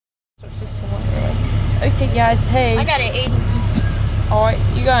Okay, guys. Hey. I got an 80. All right,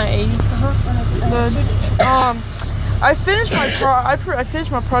 you got an 80. Good. I finished my I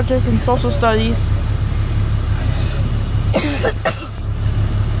finished my project in social studies.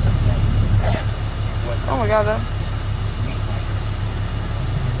 Oh my god.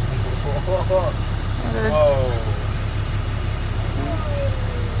 Whoa.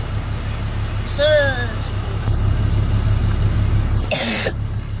 Sus.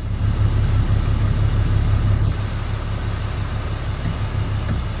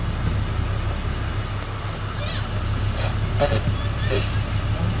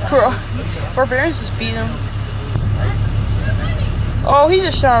 Bro, Barbarians just beat him. Oh, he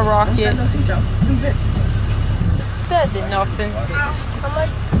just shot a rocket. That did nothing. How much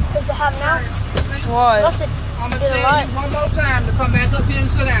does it have now? What? Listen, I'm going to tell you one more time to come back up here and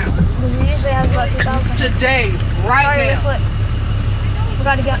sit down. because it usually has about 2,000. Today, right Alright, guess now. what? We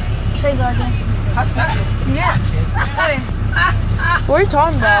gotta get Cesar again. Yeah. Hey. What are you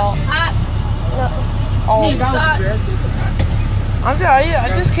talking about? Oh, I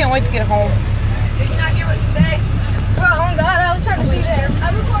just can't wait to get home. Did you not hear what you said? Bro, oh God, I was trying to see that. I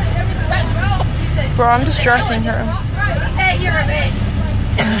recorded everything. That's bro. He said, Bro, I'm distracting her. he said he meant.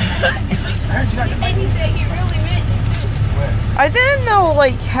 And he said he really meant it too. I didn't know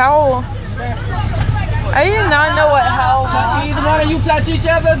like how. I did not know how. Either one of you touch each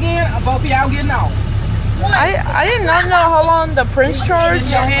other again, or both of y'all getting off. I did not know how long the Prince charged.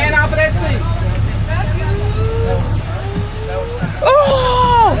 Get your hand off of that seat.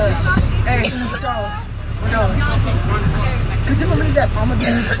 Oh! Hey, could you believe that?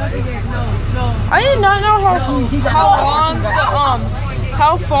 I did not know how long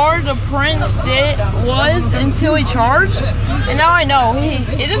how far the Prince was until he charged, and now I know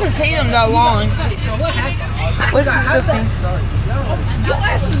it doesn't take him that long. Which is a good thing.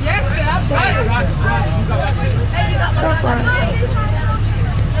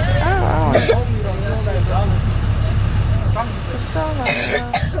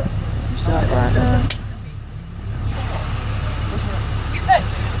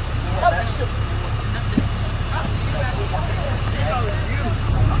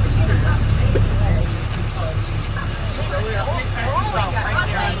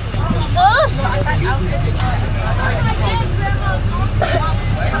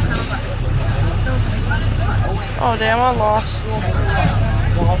 Oh damn, I lost.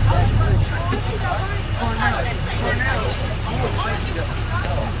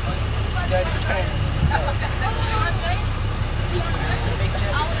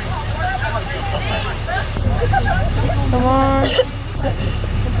 Come on.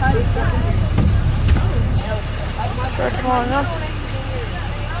 Try to come on up.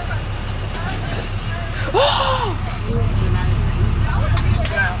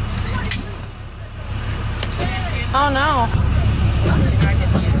 Oh no.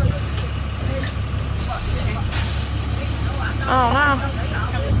 Oh no.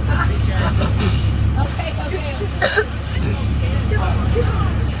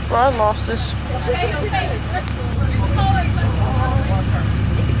 Bro, I lost this.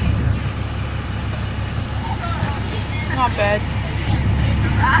 Not bad.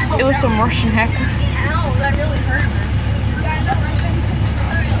 It was some Russian hacker. Ow, that really hurt.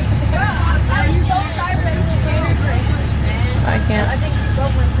 I'm so tired. I can't. I think you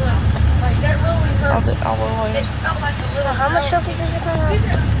broke my foot. Like, that really hurt. I'll It felt like a little. How much showpieces are coming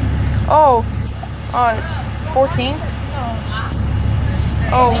out? Oh, 14.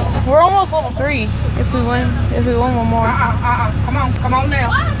 Oh, we're almost level 3. If we win one more. Come on now.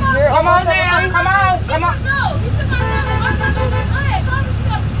 You're Come on almost now. level 3? Come on. No, he took my phone. Go ahead, go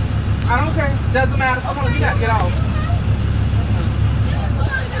ahead. I don't care. Doesn't matter. Come on, you gotta get off.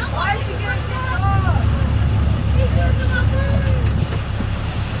 Why is he getting off? He's using my phone.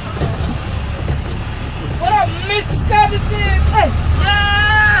 What up, Mr. Covington? Hey.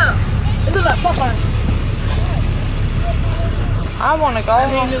 Yeah! It looks like popcorn. I want to go I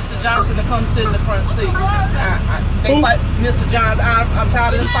need home. Mr. Johnson to come sit in the front seat. They fight Mr. Johnson. I'm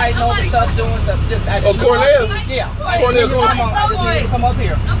tired of them fighting over stuff, doing stuff. Just Cornell? Yeah. Cornell, come on. I just need you to come up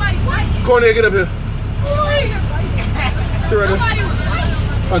here. Nobody's fighting. Cornell, get up here. Sit right there. Nobody was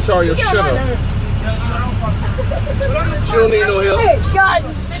fighting. Ontario, shut up. She don't need no help. Hey, Scott.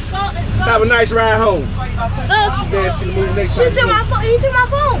 Have a nice ride home. Sus. Then she move next She time. took my phone. He took my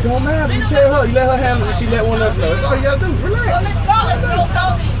phone. Don't matter. You tell her. You let her handle it. She let one of us know. That's all you gotta do. Relax. Miss Carla's so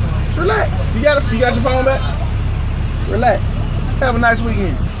salty. Relax. You got your phone back? Relax. Have a nice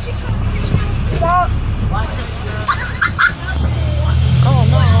weekend. Stop. Oh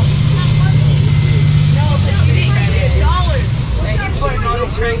no. No, but you didn't get $1. Putting all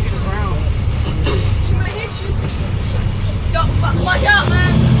these drinks in the ground.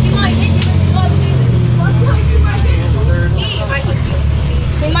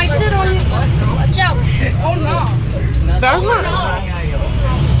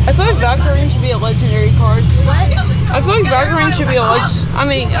 I feel like Valkyrie should be a legendary card. I feel like Valkyrie should be a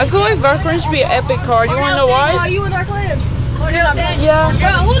I feel like Valkyrie should be an epic card. You wanna know why? You in our clans. Yeah.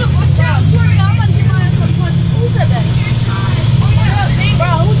 Bro, who the fuck? I swear to God, I'm about to get my ass on the punch. Who said that? Bro,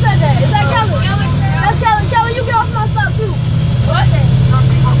 who said that? Is that Kevin? That's Kevin. Kevin, you get off my stop too. What?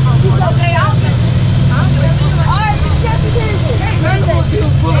 Okay, I'll say this. Alright, catch your attention. What is that?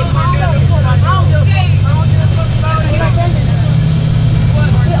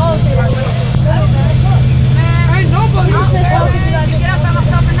 We all say that. Ain't nobody. I'm pissed off if you guys Get up at my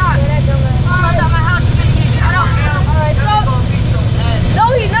stuff or not? that dumbass. I'm at my house. Shut up. Alright, no,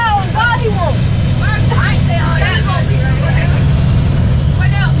 he not. On God, he won't. I ain't say all that. What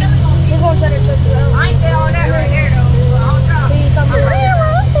now? He's gonna try to trick you out. I ain't say all that right there though. I'll try. See, you come here.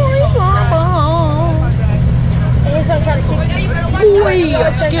 And he's gonna try to kick you. Boy,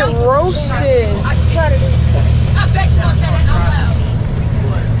 get roasted. Try to do. I bet you won't say that out loud.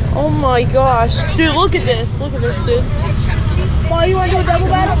 Oh my gosh. Dude, look at this. Look at this, dude. Well, you wanna do a double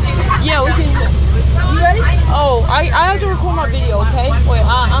battle? Yeah, we can. You ready? Oh, I have to record my video, okay? Wait,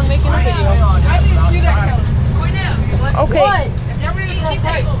 I'm making a video. I didn't see that. Cornell. Okay. What?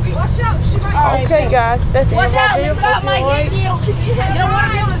 Watch out. She might. Alright, Okay, guys. That's the end watch of out, my video. Miss Scott might get you. You don't want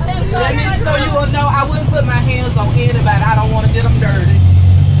to give us that. Let me, so you will know, I wouldn't put my hands on anybody. I don't want to get them dirty.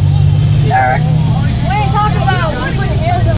 We ain't talking about we putting hands on